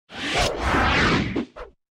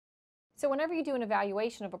So whenever you do an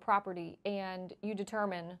evaluation of a property and you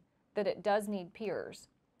determine that it does need piers,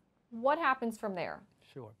 what happens from there?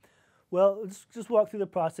 Sure. Well, let's just walk through the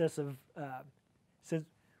process of since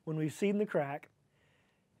when we've seen the crack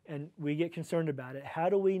and we get concerned about it, how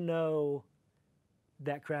do we know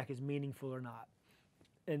that crack is meaningful or not?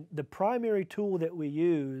 And the primary tool that we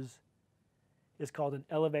use is called an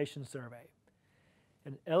elevation survey.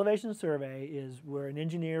 An elevation survey is where an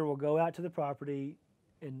engineer will go out to the property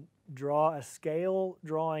and draw a scale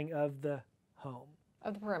drawing of the home.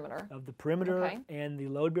 Of the perimeter. Of the perimeter Okay. and the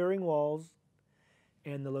load-bearing walls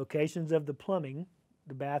and the locations of the plumbing,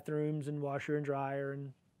 the bathrooms and washer and dryer,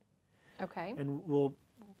 Okay. and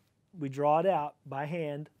we draw it out by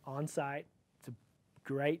hand on site. It's a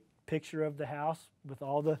great picture of the house with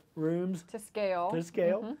all the rooms To scale. to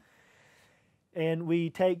scale. Mhm. And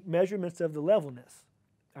we take measurements of the levelness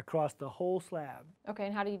across the whole slab. Okay,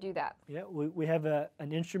 and how do you do that? Yeah, we have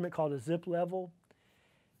an instrument called a zip level,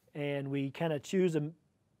 and we kind of choose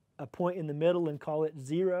a point in the middle and call it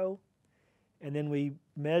 0, and then we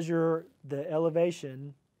measure the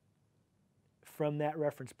elevation from that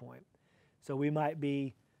reference point. So we might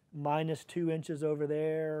be -2 inches over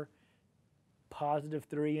there,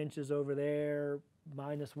 +3 inches over there,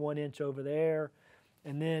 -1 inch over there,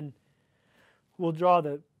 and then we'll draw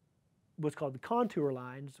what's called the contour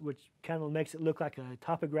lines, which kind of makes it look like a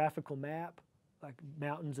topographical map, like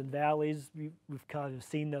mountains and valleys. We've kind of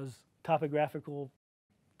seen those topographical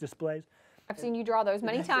displays. I've seen you draw those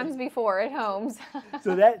many times before at homes.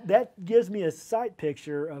 So that gives me a sight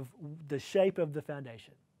picture of the shape of the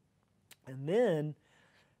foundation. And then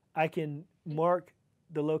I can mark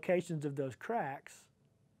the locations of those cracks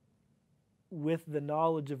with the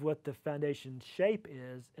knowledge of what the foundation shape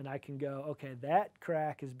is, and I can go, okay, that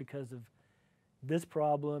crack is because of this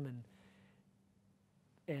problem,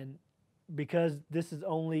 and because this is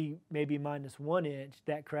only maybe -1 inch,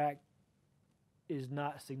 that crack is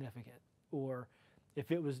not significant. Or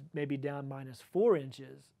if it was maybe down -4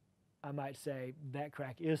 inches, I might say that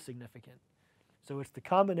crack is significant. So it's the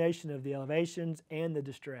combination of the elevations and the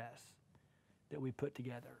distress that we put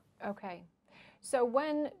together. Okay. So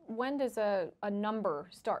when does a number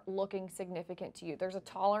start looking significant to you? There's a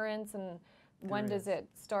tolerance, and when does it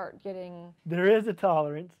start getting... There is a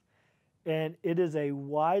tolerance, and it is a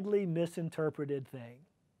widely misinterpreted thing,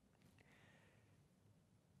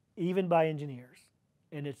 even by engineers,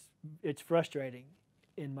 and it's frustrating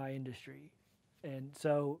in my industry. And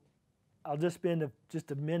so I'll just spend just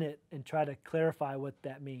a minute and try to clarify what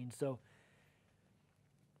that means. So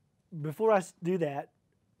before I do that,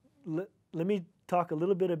 let me talk a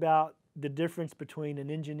little bit about the difference between an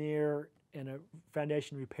engineer and a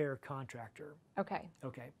foundation repair contractor. Okay.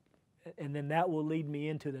 Okay. And then that will lead me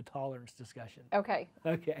into the tolerance discussion. Okay.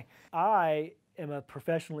 Okay. I am a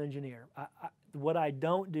professional engineer. What I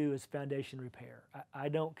don't do is foundation repair. I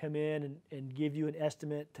don't come in and give you an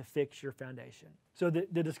estimate to fix your foundation. So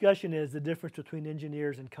the discussion is the difference between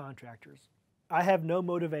engineers and contractors. I have no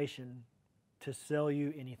motivation to sell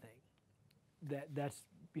you anything. That's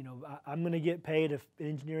I'm going to get paid an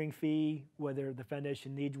engineering fee whether the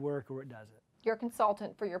foundation needs work or it doesn't. You're a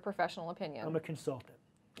consultant for your professional opinion. I'm a consultant.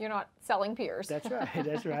 You're not selling piers. That's right.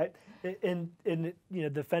 That's right. And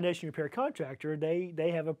the foundation repair contractor,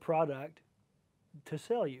 they have a product to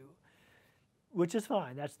sell you, which is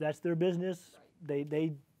fine. That's their business.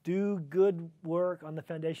 They do good work on the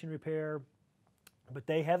foundation repair, but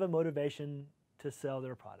they have a motivation to sell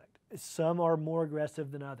their product. Some are more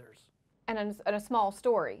aggressive than others. And a small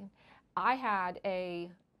story, I had a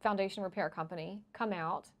foundation repair company come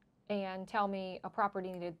out and tell me a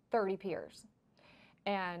property needed 30 piers.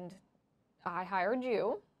 And I hired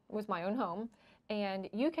you, it was my own home, and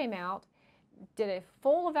you came out, did a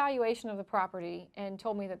full evaluation of the property, and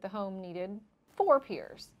told me that the home needed 4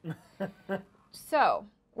 piers. So,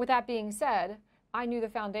 with that being said, I knew the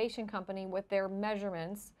foundation company with their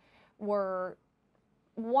measurements were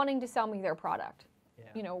wanting to sell me their product.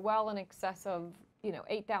 Yeah. Well in excess of,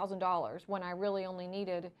 $8,000 when I really only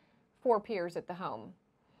needed 4 piers at the home.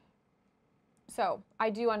 So I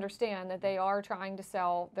do understand that they are trying to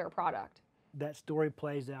sell their product. That story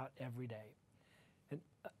plays out every day. And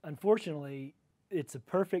unfortunately, it's a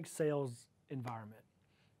perfect sales environment.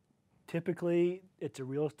 Typically, it's a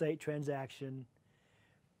real estate transaction.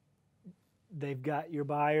 They've got your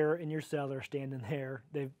buyer and your seller standing there.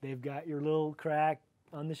 They've got your little crack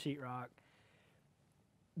on the sheetrock.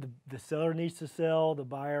 The seller needs to sell. The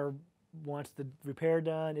buyer wants the repair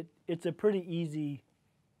done. It's a pretty easy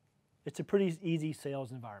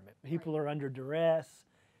sales environment. People are under duress.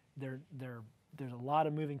 There's a lot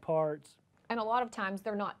of moving parts. And a lot of times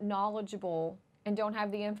they're not knowledgeable and don't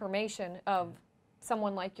have the information of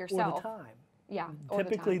someone like Or yourself. the time. Yeah, or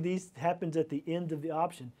Typically, the time. these happens at the end of the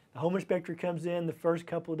option. The home inspector comes in the first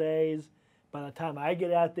couple of days. By the time I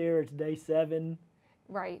get out there, it's day 7.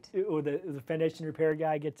 Right. Or the foundation repair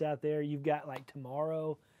guy gets out there. You've got like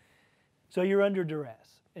tomorrow. So you're under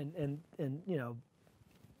duress. And you know,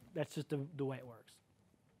 that's just the way it works.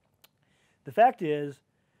 The fact is,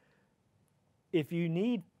 if you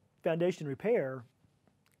need foundation repair,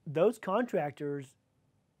 those contractors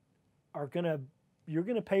are you're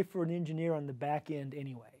gonna pay for an engineer on the back end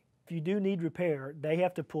anyway. If you do need repair, they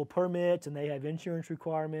have to pull permits and they have insurance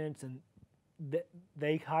requirements, and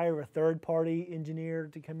they hire a third-party engineer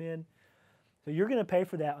to come in. So you're gonna pay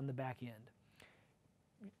for that on the back end.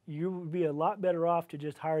 You would be a lot better off to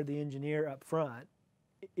just hire the engineer up front.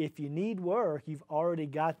 If you need work, you've already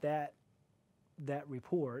got that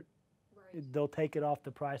report. Right. They'll take it off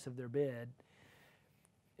the price of their bid.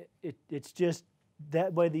 It's just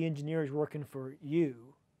that way the engineer is working for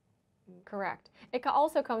you. Correct. It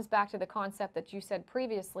also comes back to the concept that you said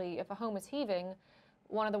previously. If a home is heaving,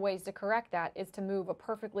 one of the ways to correct that is to move a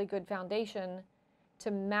perfectly good foundation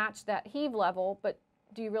to match that heave level, but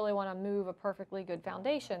do you really want to move a perfectly good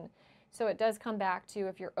foundation? So it does come back to,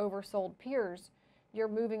 if you're oversold piers, you're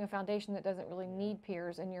moving a foundation that doesn't really need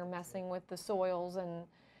piers, and you're messing with the soils and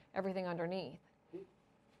everything underneath.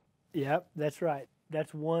 Yep, that's right.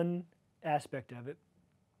 That's one aspect of it.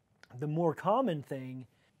 The more common thing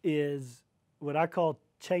is what I call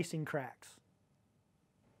chasing cracks.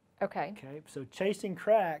 Okay. Okay, so chasing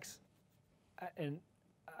cracks, and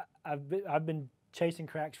I've been chasing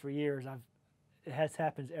cracks for years. It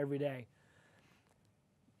happens every day.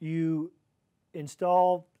 You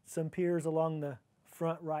install some piers along the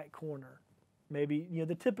front right corner. Maybe, you know,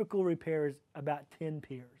 the typical repair is about 10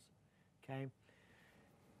 piers, okay?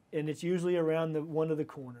 And it's usually around one of the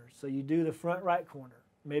corners. So you do the front right corner.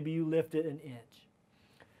 Maybe you lift it an inch.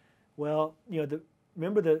 Well, you know,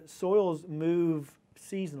 remember the soils move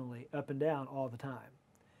seasonally up and down all the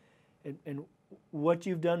time. And what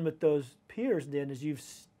you've done with those piers then is you've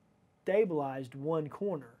stabilized one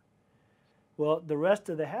corner. Well, the rest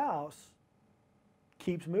of the house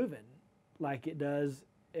keeps moving like it does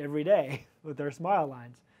every day with our smile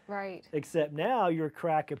lines. Right. Except now your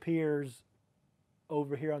crack appears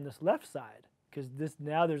over here on this left side, because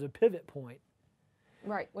now there's a pivot point.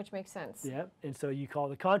 Right, which makes sense. Yeah, and so you call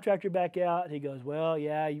the contractor back out. He goes, well,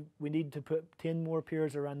 yeah, we need to put 10 more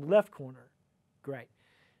piers around the left corner. Great.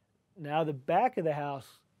 Now the back of the house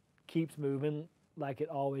keeps moving like it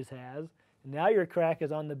always has. And now your crack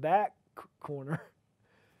is on the back corner,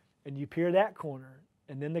 and you pier that corner.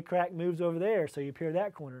 And then the crack moves over there, so you pier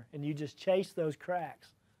that corner. And you just chase those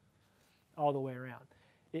cracks all the way around.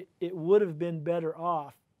 It would have been better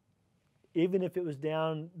off, even if it was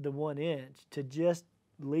down the 1 inch, to just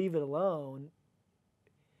leave it alone,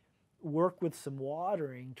 work with some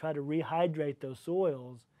watering, try to rehydrate those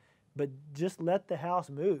soils, but just let the house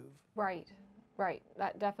move. Right, right.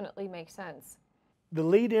 That definitely makes sense. The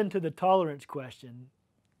lead into the tolerance question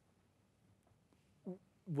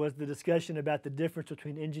was the discussion about the difference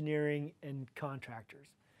between engineering and contractors.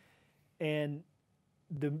 And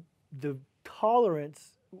the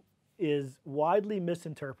tolerance is widely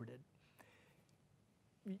misinterpreted.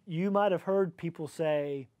 You might have heard people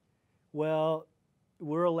say, well,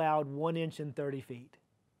 we're allowed 1 inch and 30 feet.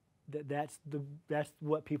 That's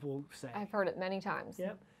what people say. I've heard it many times.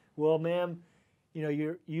 Yep. Well, ma'am, you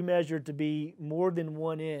know, you measured to be more than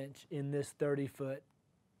 1 inch in this 30-foot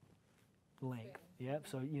length. Yep.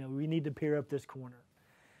 So, you know, we need to pier up this corner.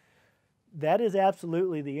 That is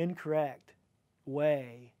absolutely the incorrect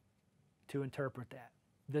way to interpret that.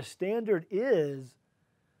 The standard is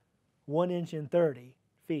 1 inch and 30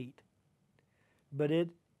 feet, but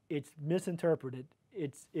it's misinterpreted.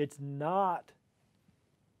 It's not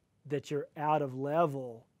that you're out of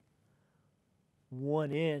level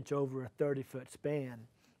 1 inch over a 30-foot span.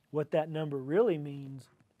 What that number really means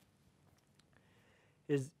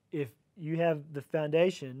is if you have the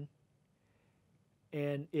foundation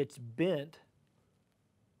and it's bent,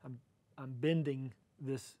 I'm bending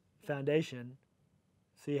this foundation.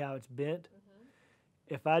 See how it's bent?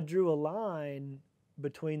 Mm-hmm. If I drew a line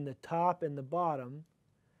between the top and the bottom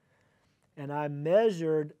and I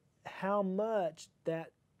measured how much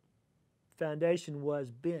that foundation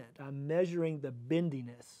was bent, I'm measuring the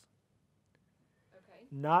bendiness. Okay.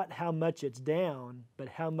 Not how much it's down, but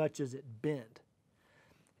how much is it bent.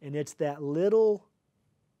 And it's that little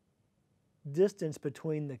distance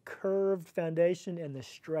between the curved foundation and the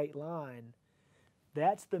straight line.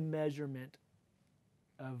 That's the measurement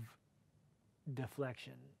of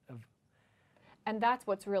deflection. And that's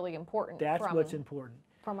what's really important. That's what's important.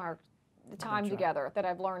 From our time That's right. together that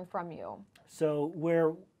I've learned from you. So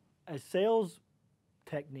where a sales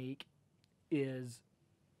technique is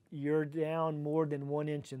you're down more than 1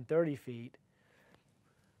 inch and 30 feet,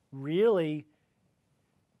 really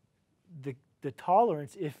the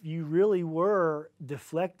tolerance, if you really were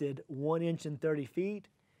deflected 1 inch and 30 feet,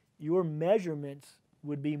 your measurements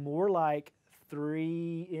would be more like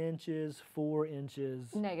 3 inches, 4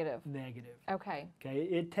 inches Negative. negative. Okay. Okay,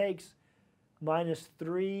 it takes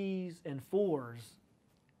 -3s and 4s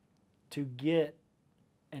to get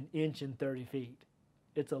 1 inch and 30 feet.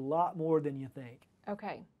 It's a lot more than you think.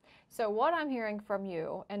 Okay. So what I'm hearing from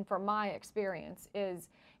you and from my experience is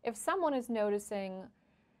if someone is noticing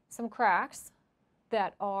some cracks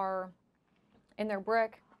that are in their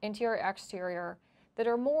brick, interior, exterior, that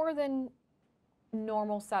are more than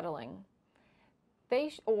normal settling,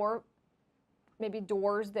 or maybe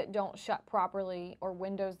doors that don't shut properly or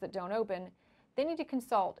windows that don't open, they need to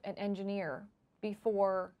consult an engineer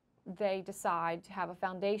before they decide to have a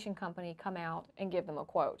foundation company come out and give them a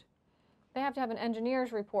quote. They have to have an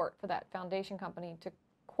engineer's report for that foundation company to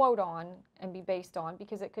quote on and be based on,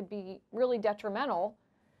 because it could be really detrimental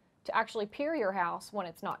to actually pier your house when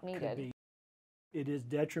it's not needed. Could be. It is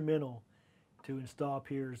detrimental to install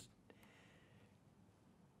piers.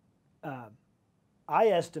 I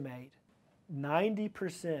estimate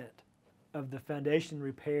 90% of the foundation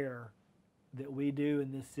repair that we do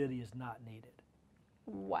in this city is not needed.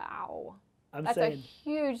 Wow. I'm That's saying, a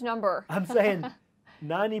huge number. I'm saying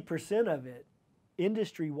 90% of it,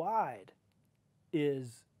 industry-wide,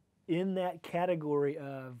 is in that category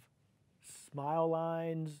of smile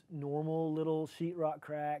lines, normal little sheetrock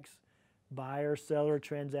cracks, buyer-seller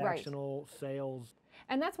transactional sales.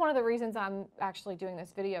 And that's one of the reasons I'm actually doing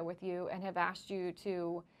this video with you and have asked you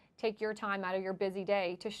to take your time out of your busy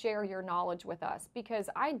day to share your knowledge with us, because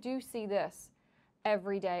I do see this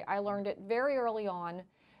every day. I learned it very early on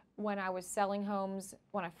when I was selling homes.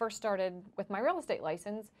 When I first started with my real estate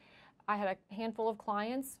license, I had a handful of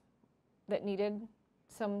clients that needed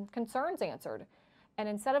some concerns answered. And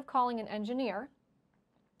instead of calling an engineer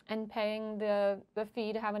and paying the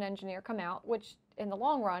fee to have an engineer come out, which in the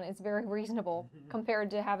long run is very reasonable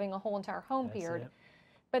compared to having a whole entire home piered,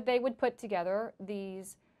 but they would put together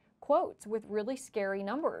these quotes with really scary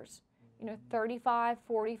numbers, 35,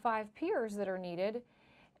 45 piers that are needed.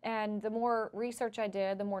 And the more research I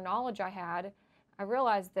did, the more knowledge I had, I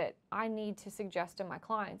realized that I need to suggest to my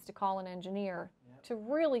clients to call an engineer to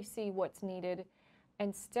really see what's needed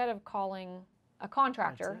instead of calling a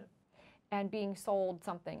contractor and being sold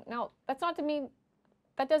something. Now, that doesn't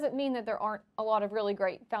mean that there aren't a lot of really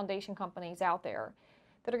great foundation companies out there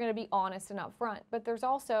that are going to be honest and upfront, but there's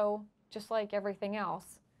also, just like everything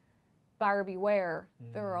else, buyer beware.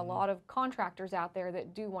 There are a lot of contractors out there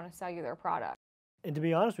that do want to sell you their product. And to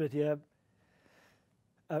be honest with you,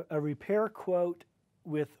 a repair quote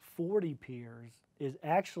with 40 piers is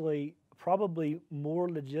actually probably more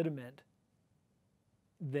legitimate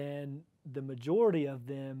than the majority of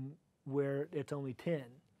them where it's only 10.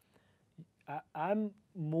 I'm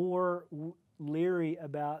more leery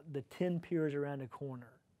about the 10 piers around a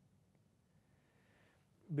corner,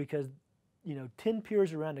 because 10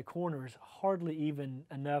 piers around a corner is hardly even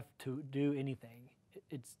enough to do anything.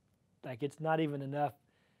 It's not even enough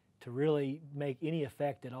to really make any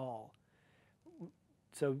effect at all.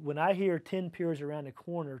 So when I hear 10 piers around a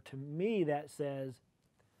corner, to me that says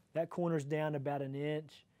that corner's down about 1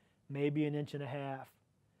 inch, maybe 1.5 inches,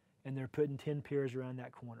 and they're putting 10 piers around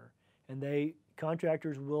that corner. And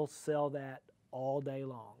contractors will sell that all day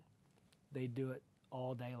long. They do it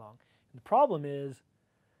all day long. And the problem is,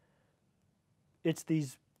 it's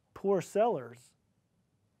these poor sellers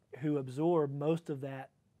who absorb most of that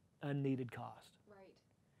unneeded cost. Right.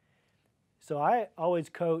 So I always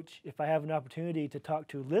coach, if I have an opportunity to talk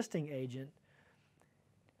to a listing agent,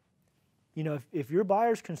 if your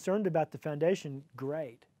buyer's concerned about the foundation,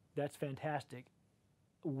 great, that's fantastic.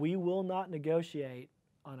 We will not negotiate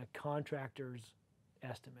on a contractor's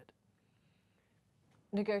estimate.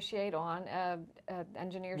 Negotiate on an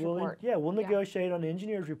engineer's report. Yeah, we'll negotiate on an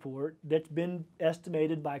engineer's report that's been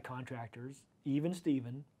estimated by contractors, even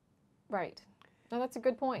Steven. Right. No, that's a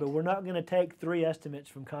good point. But we're not going to take 3 estimates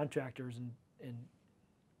from contractors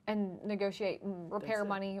and negotiate repair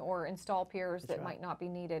money or install piers that might not be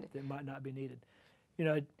needed. That might not be needed.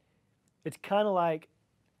 It's kind of like,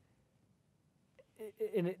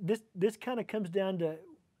 and this kind of comes down to,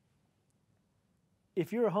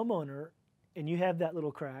 if you're a homeowner and you have that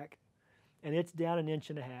little crack and it's down 1.5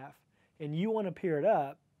 inches and you want to pier it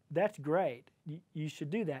up, that's great. You should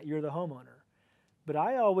do that. You're the homeowner. But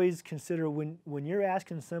I always consider when you're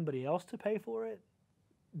asking somebody else to pay for it,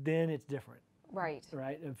 then it's different. Right.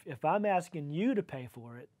 Right? If I'm asking you to pay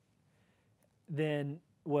for it, then,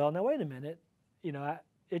 well, now wait a minute. You know,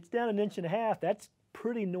 it's down 1.5 inches. That's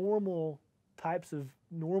pretty normal types of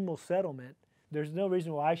normal settlement. There's no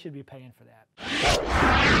reason why I should be paying for that.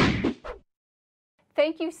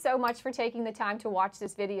 Thank you so much for taking the time to watch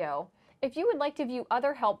this video. If you would like to view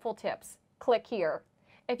other helpful tips, click here.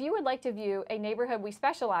 If you would like to view a neighborhood we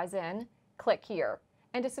specialize in, click here.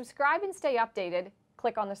 And to subscribe and stay updated,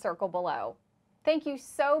 click on the circle below. Thank you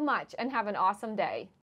so much and have an awesome day.